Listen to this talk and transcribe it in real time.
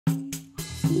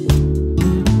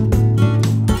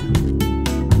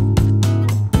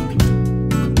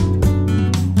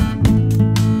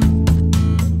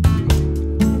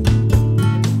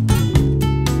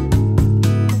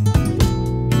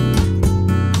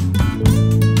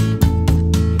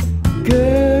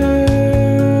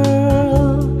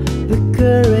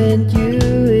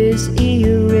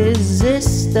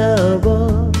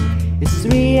It's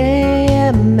 3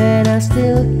 a.m. and I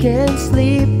still can't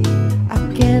sleep. I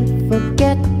can't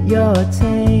forget your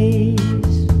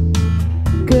taste.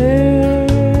 Girl,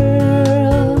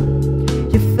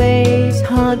 your face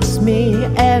haunts me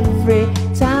every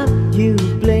time you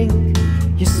blink.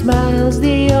 Your smile's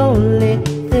the only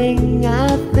thing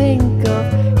I think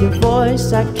of. Your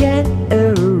voice I can't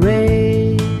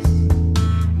erase.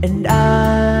 And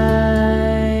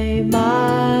I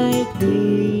might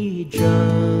be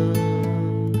drunk,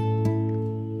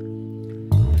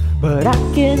 but I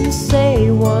can say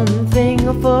one thing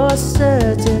for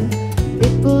certain: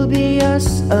 it will be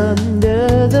us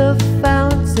under the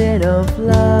fountain of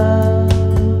love.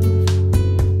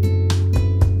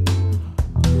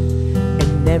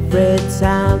 And every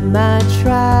time I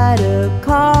try to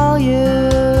call you,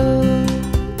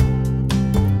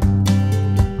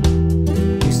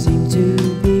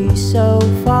 so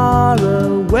far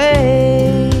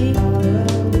away.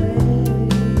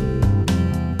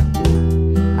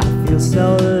 I feel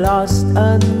so lost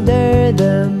under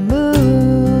the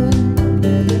moon.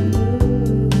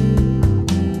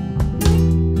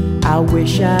 I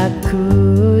wish I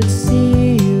could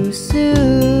see you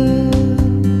soon.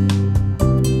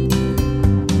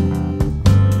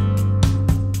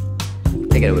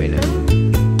 Take it away now.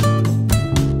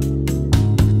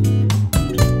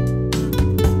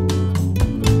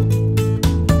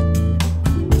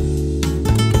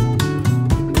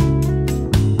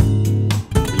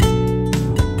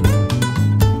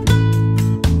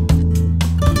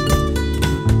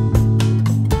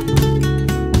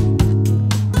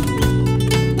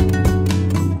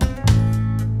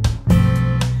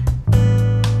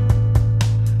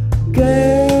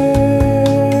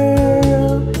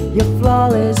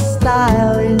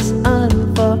 Style is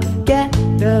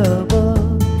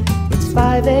unforgettable. It's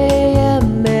 5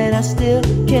 a.m. and I still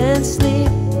can't sleep.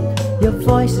 Your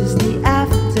voice is the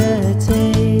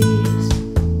aftertaste.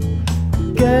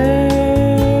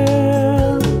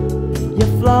 Girl, your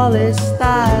flawless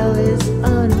style is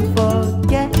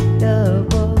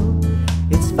unforgettable.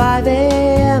 It's 5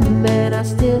 a.m. and I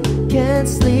still can't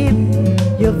sleep.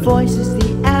 Your voice is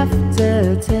the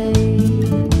aftertaste.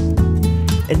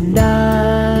 And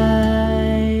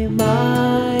I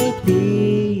might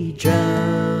be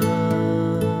drunk,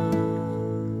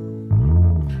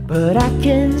 but I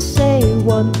can say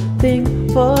one thing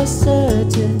for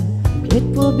certain: it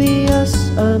will be us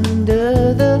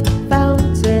under the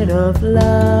fountain of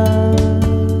love.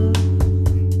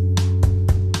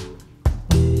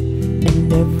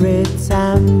 And every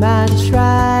time I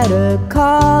try to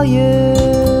call you,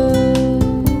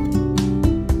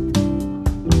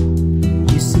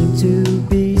 to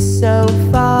be so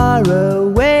far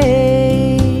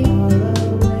away.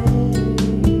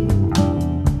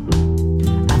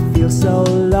 I feel so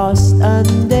lost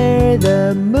under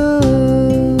the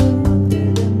moon.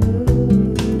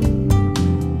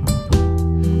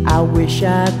 I wish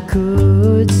I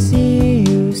could see